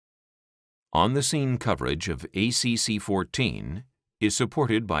On-the-scene coverage of ACC.14 is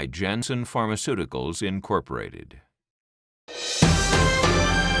supported by Janssen Pharmaceuticals Incorporated.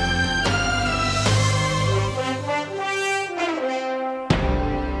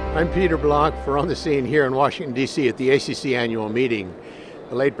 I'm Peter Block for On the Scene here in Washington, D.C. at the ACC annual meeting.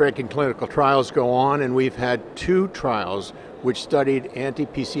 The late-breaking clinical trials go on, and we've had 2 trials which studied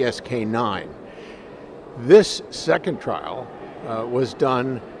anti-PCSK9. This second trial was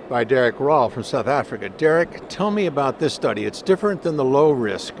done by Derek Rawl from South Africa. Derek, tell me about this study. It's different than the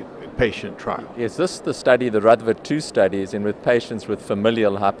low-risk patient trial. Yes, this is the study, the RUTHERFORD-2 study, is in with patients with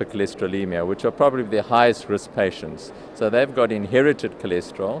familial hypercholesterolemic, which are probably the highest risk patients. So they've got inherited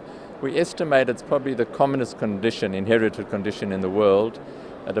cholesterol. We estimate it's probably the commonest condition, inherited condition in the world.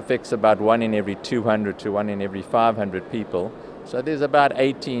 It affects about 1 in every 200 to 1 in every 500 people. So there's about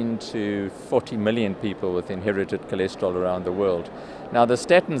 18 to 40 million people with inherited cholesterol around the world. Now the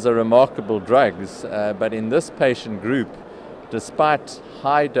statins are remarkable drugs, but in this patient group, despite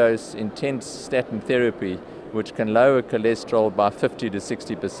high-dose, intense statin therapy, which can lower cholesterol by 50 to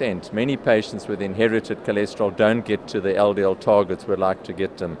 60%, many patients with inherited cholesterol don't get to the LDL targets we'd like to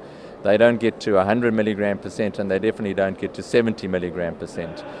get them. They don't get to 100 milligram percent, and they definitely don't get to 70 milligram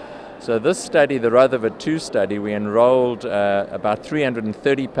percent. So this study, the RUTHERFORD-2 study, we enrolled about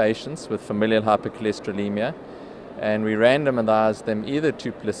 330 patients with familial hypercholesterolemic, and we randomized them either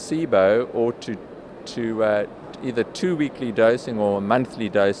to placebo or to either 2 weekly dosing or monthly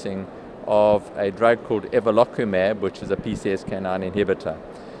dosing of a drug called Evolocumab, which is a PCSK9 inhibitor.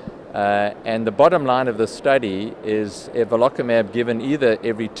 And the bottom line of the study is Evolocumab given either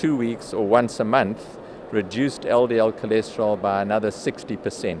every 2 weeks or once a month reduced LDL cholesterol by another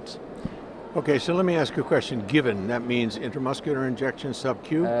 60%. Okay, so let me ask you a question. Given, that means intramuscular injection,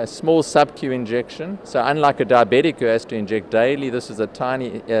 sub-Q? Small sub-Q injection. So unlike a diabetic who has to inject daily, this is a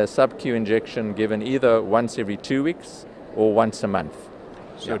tiny sub-Q injection given either once every 2 weeks or once a month.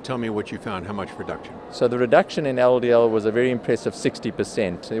 So tell me what you found, how much reduction? So the reduction in LDL was a very impressive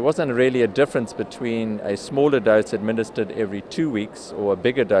 60%. There wasn't really a difference between a smaller dose administered every 2 weeks or a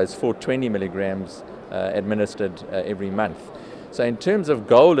bigger dose, 420 milligrams administered every month. So in terms of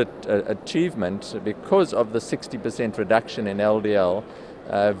goal achievement, because of the 60% reduction in LDL,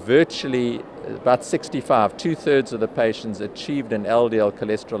 virtually about 65, 2/3 of the patients achieved an LDL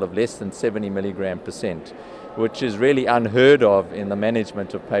cholesterol of less than 70 milligram percent, which is really unheard of in the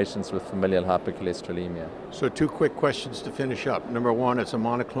management of patients with familial hypercholesterolemic. So 2 quick questions to finish up. Number 1, it's a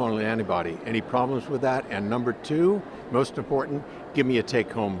monoclonal antibody. Any problems with that? And number 2, most important, give me a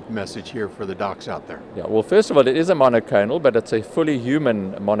take-home message here for the docs out there. Yeah, well, first of all, it is a monoclonal, but it's a fully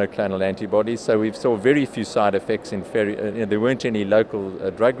human monoclonal antibody, so we saw very few side effects. There weren't any local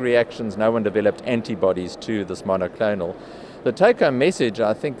drug reactions. No one developed antibodies to this monoclonal. The take-home message,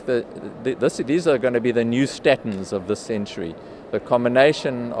 I think that these are going to be the new statins of this century. The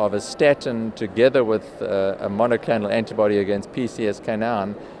combination of a statin together with a monoclonal antibody against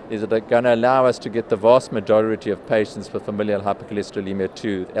PCSK9 is going to allow us to get the vast majority of patients with familial hypercholesterolemic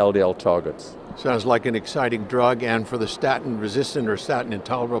to LDL targets. Sounds like an exciting drug, and for the statin-resistant or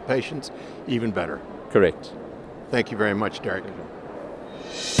statin-intolerant patients, even better. Correct. Thank you very much, Derek.